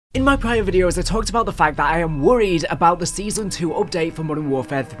In my prior videos, I talked about the fact that I am worried about the Season 2 update for Modern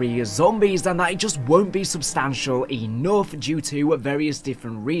Warfare 3 Zombies and that it just won't be substantial enough due to various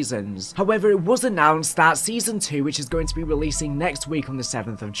different reasons. However, it was announced that Season 2, which is going to be releasing next week on the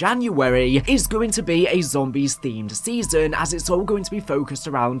 7th of January, is going to be a Zombies themed season as it's all going to be focused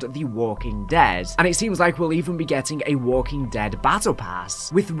around The Walking Dead. And it seems like we'll even be getting a Walking Dead Battle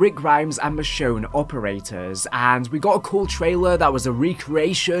Pass with Rick Grimes and Michonne operators. And we got a cool trailer that was a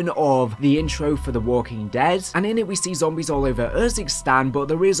recreation of the intro for The Walking Dead, and in it we see zombies all over Urzikstan, but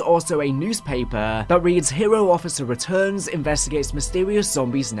there is also a newspaper that reads Hero Officer returns, investigates mysterious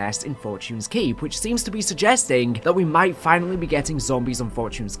zombies nest in Fortune's Keep, which seems to be suggesting that we might finally be getting zombies on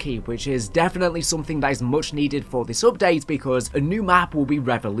Fortune's Keep, which is definitely something that is much needed for this update because a new map will be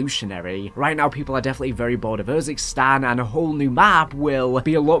revolutionary. Right now people are definitely very bored of Urzikstan, and a whole new map will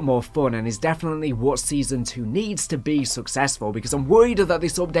be a lot more fun and is definitely what Season 2 needs to be successful, because I'm worried that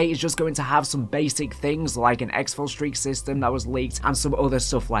this update is just going to have some basic things like an exfil streak system that was leaked and some other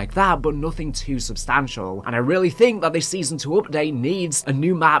stuff like that, but nothing too substantial. And I really think that this Season 2 update needs a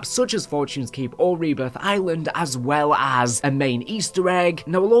new map such as Fortune's Keep or Rebirth Island, as well as a main Easter egg.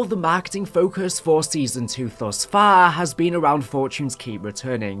 Now, all of the marketing focus for Season 2 thus far has been around Fortune's Keep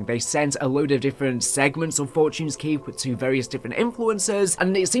returning. They sent a load of different segments of Fortune's Keep to various different influencers,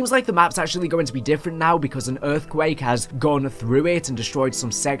 and it seems like the map's actually going to be different now because an earthquake has gone through it and destroyed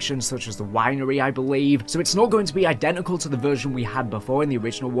some sections such as the winery, I believe. So it's not going to be identical to the version we had before in the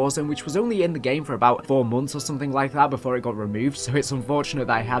original Warzone, which was only in the game for about 4 months or something like that before it got removed. So it's unfortunate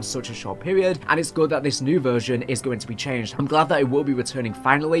that I had such a short period, and it's good that this new version is going to be changed. I'm glad that it will be returning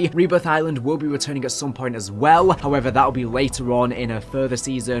finally. Rebirth Island will be returning at some point as well. However, that'll be later on in a further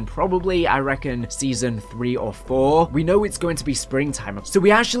season, probably, I reckon, Season 3 or 4. We know it's going to be springtime. So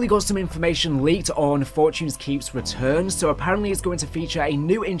we actually got some information leaked on Fortune's Keep's return. So apparently it's going to feature a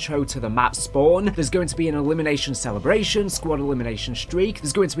new intro to the map spawn. There's going to be an elimination celebration, squad elimination streak.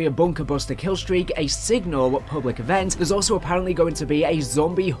 There's going to be a bunker buster kill streak, a signal public event. There's also apparently going to be a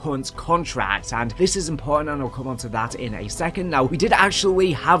zombie hunt contract, and this is important, and I'll come on to that in a second. Now, we did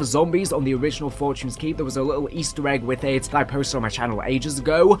actually have zombies on the original Fortune's Keep. There was a little Easter egg with it that I posted on my channel ages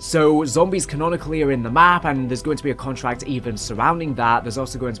ago. So zombies canonically are in the map, and there's going to be a contract even surrounding that. There's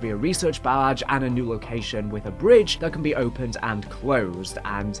also going to be a research badge and a new location with a bridge that can be opened and closed.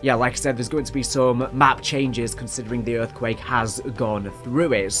 And yeah, like I said, there's going to be some map changes considering the earthquake has gone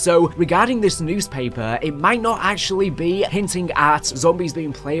through it. So regarding this newspaper, it might not actually be hinting at zombies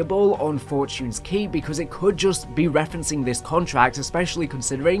being playable on Fortune's Keep, because it could just be referencing this contract, especially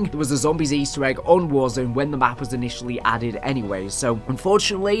considering there was a zombies Easter egg on Warzone when the map was initially added anyway. So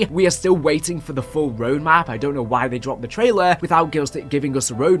unfortunately, we are still waiting for the full roadmap. I don't know why they dropped the trailer without giving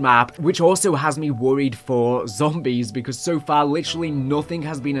us a roadmap, which also has me worried for zombies, because so far literally nothing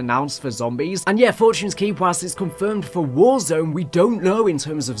has been announced for zombies. And yeah, Fortune's Keep, whilst it's confirmed for Warzone, we don't know in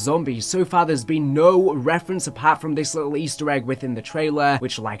terms of zombies. So far there's been no reference apart from this little Easter egg within the trailer,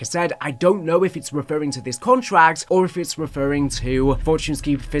 which, like I said, I don't know if it's referring to this contract or if it's referring to Fortune's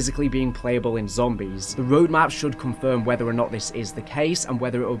Keep physically being playable in zombies. The roadmap should confirm whether or not this is the case and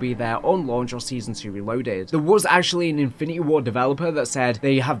whether it will be there on launch or Season 2 Reloaded. There was actually an Infinity Ward developer that said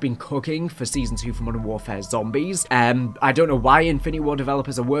they have been cooking for Season 2 for Modern Warfare Zombies. I don't know why Infinity Ward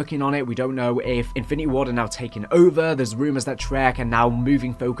developers are working on it. We don't know if Infinity Ward are now taking over. There's rumors that Treyarch are now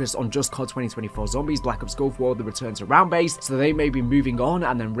moving focus on just COD 2024 Zombies, Black Ops Gulf War, the return to round base, so they may be moving on,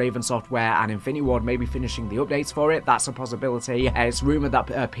 and then Raven Software and Infinity Ward may be finishing the updates for it. That's a possibility. It's rumored that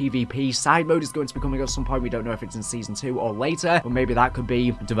PvP side mode is going to be coming at some point. We don't know if it's in Season 2 or later, but maybe that could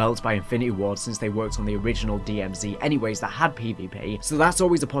be developed by Infinity Ward since they worked on the original DMZ anyways that had PvP. So that's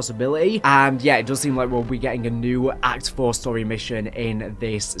always a possibility. And yeah, it does seem like we'll be getting a new Act 4 story mission in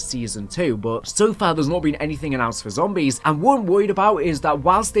this Season 2, but so far there's not been anything announced for zombies. And what I'm worried about is that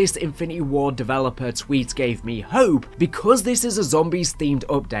whilst this Infinity Ward developer tweet gave me hope, because this is a zombies themed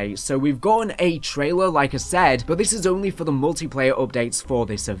update, so we've gotten a trailer like I said, but this is only for the multiplayer updates for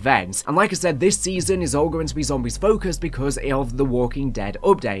this event. And like I said, this season is all going to be zombies focused because of the Walking Dead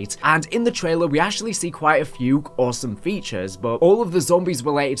update. And in the trailer we actually see quite a few awesome features, but all of the zombies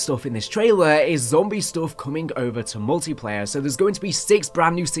related stuff in this trailer is zombie stuff coming over to multiplayer. So there's going to be 6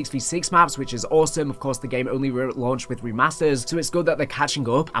 brand new 6v6 maps, which is awesome. Of course, the game only launched with remasters, so it's good that they're catching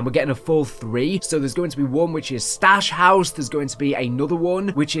up, and we're getting a full 3. So there's going to be one which is Stash House, there's going to be another one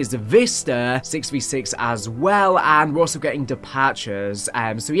which is Vista 6v6 as well, and we're also getting Departures.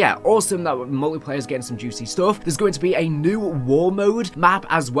 So yeah, awesome that multiplayer is getting some juicy stuff. There's going to be a new war mode map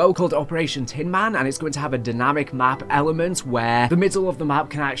as well called Operation Tin Man, and it's going to have a dynamic map element where the middle of the map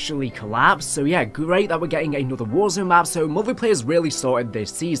can actually collapse. So yeah, great that we're getting another Warzone map. So multiplayer is really started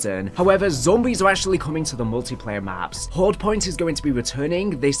this season. However, zombies are actually coming to the multiplayer maps. Hardpoint is going to be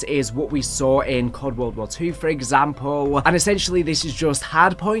returning. This is what we saw in COD World War II, for example, and essentially this is just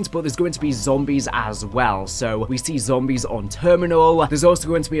hardpoint, but there's going to be zombies as well. So we see zombies on Terminal. There's also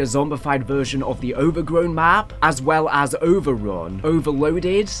going to be a zombified version of the Overgrown map, as well as Overrun,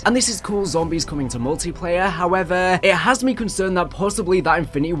 Overloaded, and this is cool, zombies coming to multiplayer. However, it has me concerned that possibly that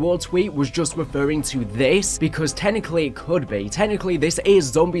Infinity War tweet was just referring to this, because technically it could be. Technically this is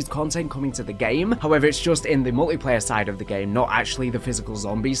zombies content coming to the game, however it's just in the multiplayer side of the game, not actually the physical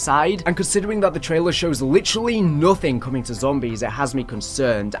zombies side. And considering that the trailer shows literally nothing coming to zombies, it has me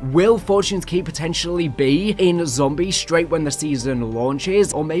concerned. Will Fortune's Keep potentially be in zombies straight when the season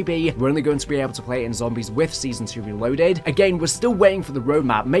launches, or maybe we're only going to be able to play it in zombies with Season 2 Reloaded? Again, we're still waiting for the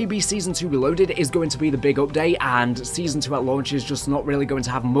roadmap. Maybe Season 2 Reloaded is going to be the big update, and Season 2 at launch is just not really going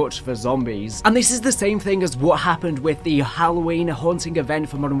to have much for zombies. And this is the same thing as what happened with the Halloween haunting event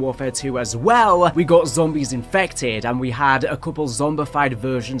for Modern Warfare 2 as well. We got zombies infected, and we had a couple zombified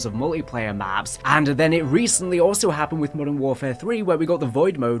versions of multiplayer maps. And then it recently also happened with Modern Warfare 3, where we got the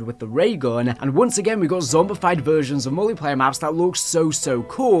Void mode with the ray gun, and once again we got zombified versions of multiplayer maps that look so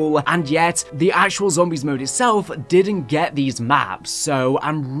cool, and yet the actual zombies mode itself didn't get these maps. So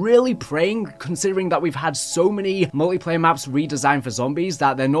I'm really praying, considering that we've had so many multiplayer maps redesigned for zombies,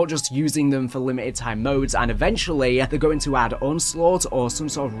 that they're not just using them for limited time modes, and eventually they're going to add Onslaught or some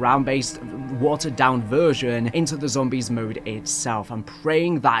sort of round-based watered down version into the zombies mode itself. I'm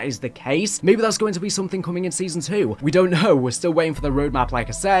praying that is the case. Maybe that's going to be something coming in Season 2. We don't know. We're still waiting for the roadmap, like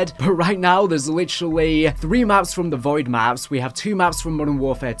I said, but right now there's literally 3 maps from the Void maps. We have 2 maps from Modern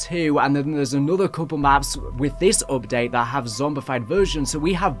Warfare 2, and then there's another couple maps with this update that have zombified versions. So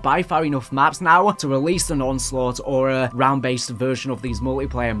we have by far enough maps now to release an Onslaught or a round-based version of these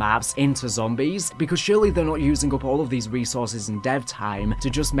multiplayer maps into zombies, because surely they're not using up all of these resources and dev time to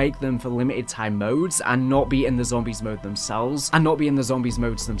just make them for limited time modes and not be in the zombies mode themselves,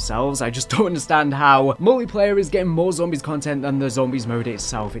 I just don't understand how multiplayer is getting more zombies content than the zombies mode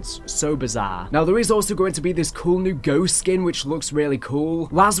itself. It's so bizarre. Now, there is also going to be this cool new ghost skin, which looks really cool.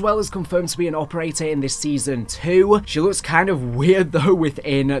 Laswell is confirmed to be an operator in this Season 2. She looks kind of weird though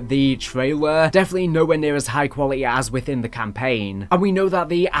within the trailer. Definitely nowhere near as high quality as within the campaign. And we know that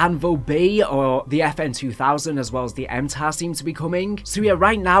the Anvil B or the FN2000 as well as the MTAR seem to be coming. So yeah,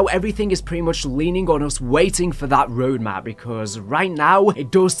 right now everything is pretty much leaning on us waiting for that roadmap, because right now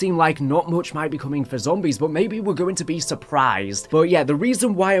it does seem like not much might be coming for zombies, but maybe we're going to be surprised. But yeah, the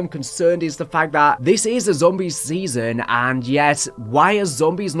reason why I'm concerned is the fact that this is a zombies season, and yet why has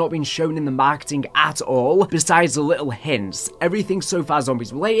zombies not been shown in the marketing at all besides the little hints? Everything so far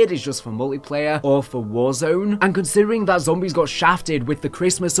zombies related is just for multiplayer or for Warzone. And considering that zombies got shafted with the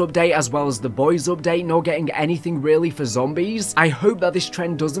Christmas update as well as the boys update not getting anything really for zombies, I hope that this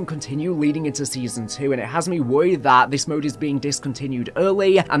trend doesn't continue leading into Season 2, and it has me worried that this mode is being discontinued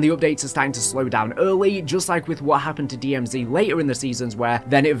early and the updates are starting to slow down early, just like with what happened to DMZ later in the seasons, where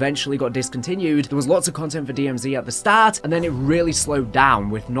then it eventually got discontinued. There was lots of content for DMZ at the start, and then it really slowed down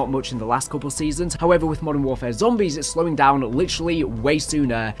with not much in the last couple seasons. However, with Modern Warfare Zombies, it's slowing down literally way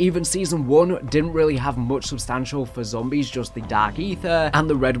sooner. Even Season 1 didn't really have much substantial for zombies, just the Dark Ether and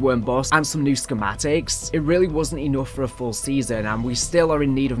the Red Worm boss and some new schematics. It really wasn't enough for a full season, and we still are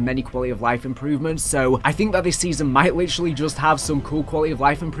in need of many quality of life improvements. So I think that this season might literally just have some cool quality of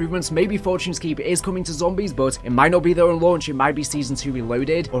life improvements. Maybe Fortune's Keep is coming to zombies, but it might not be there on launch. It might be Season 2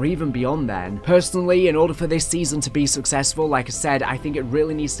 Reloaded or even beyond then. Personally, in order for this season to be successful, like I said, I think it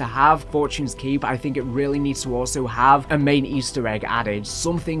really needs to have Fortune's Keep. I think it really needs to also have a main Easter egg added,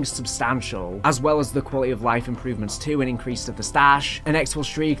 something substantial, as well as the quality of life improvements too, an increase to the stash, an exfil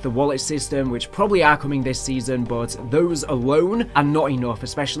streak, the wallet system, which probably are coming this season, but those alone are not enough,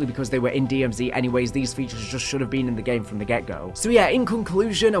 especially because they were in DMZ anyways. These features just should have been in the game from the get-go. So yeah, in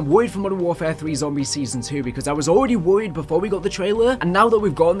conclusion, I'm worried for Modern Warfare 3 Zombies Season 2 because I was already worried before we got the trailer, and now that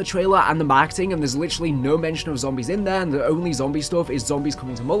we've gotten the trailer and the marketing and there's literally no mention of zombies in there and the only zombie stuff is zombies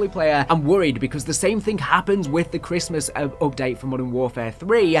coming to multiplayer, I'm worried because the same thing happened with the Christmas update for Modern Warfare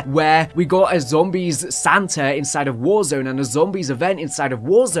 3, where we got a zombies Santa inside of Warzone and a zombies event inside of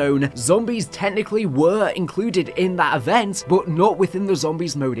Warzone. Zombies technically were included in that event, but not within the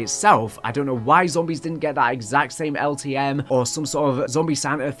zombies mode itself. I don't know why zombies didn't get that exact same LTM or some sort of zombie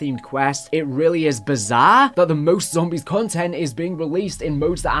Santa themed quest. It really is bizarre that the most zombies content is being released in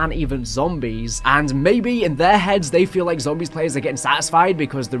modes that aren't even zombies, and maybe in their heads they feel like zombies players are getting satisfied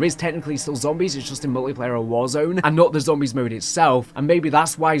because there is technically still zombies, it's just in multiplayer or Warzone and not the zombies mode itself, and maybe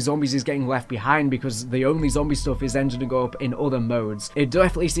that's why zombies is getting left behind, because the only zombie stuff is ending up in other modes. It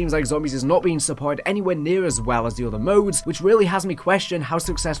definitely seems like zombies is not being supported anywhere near as well as the other modes, modes, which really has me question how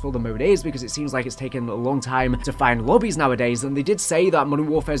successful the mode is, because it seems like it's taken a long time to find lobbies nowadays. And they did say that Modern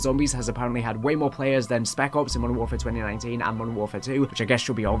Warfare Zombies has apparently had way more players than Spec Ops in Modern Warfare 2019 and Modern Warfare 2, which I guess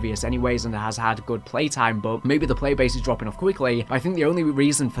should be obvious anyways, and it has had good playtime, but maybe the player base is dropping off quickly. But I think the only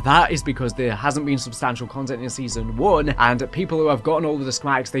reason for that is because there hasn't been substantial content in Season 1, and people who have gotten all of the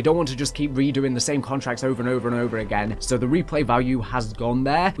schematics, they don't want to just keep redoing the same contracts over and over and over again. So the replay value has gone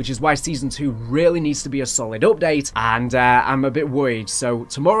there, which is why Season 2 really needs to be a solid update, and I'm a bit worried. So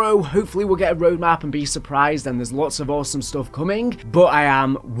tomorrow, hopefully we'll get a roadmap and be surprised, and there's lots of awesome stuff coming, but I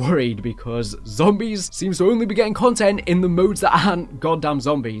am worried because Zombies seems to only be getting content in the modes that aren't goddamn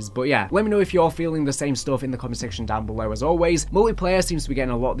zombies. But yeah, let me know if you're feeling the same stuff in the comment section down below. As always, multiplayer seems to be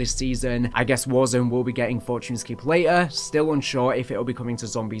getting a lot this season. I guess Warzone will be getting Fortune's Keep later. Still unsure if it'll be coming to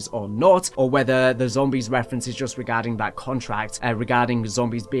Zombies or not, or whether the Zombies reference is just regarding that contract, regarding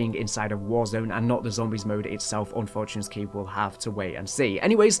Zombies being inside of Warzone and not the Zombies mode itself. On Fortune's Keep, we'll have to wait and see.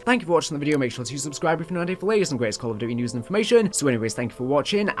 Anyways, thank you for watching the video. Make sure to subscribe if you're not here for latest and greatest Call of Duty news and information. So anyways, thank you for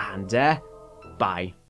watching, and bye.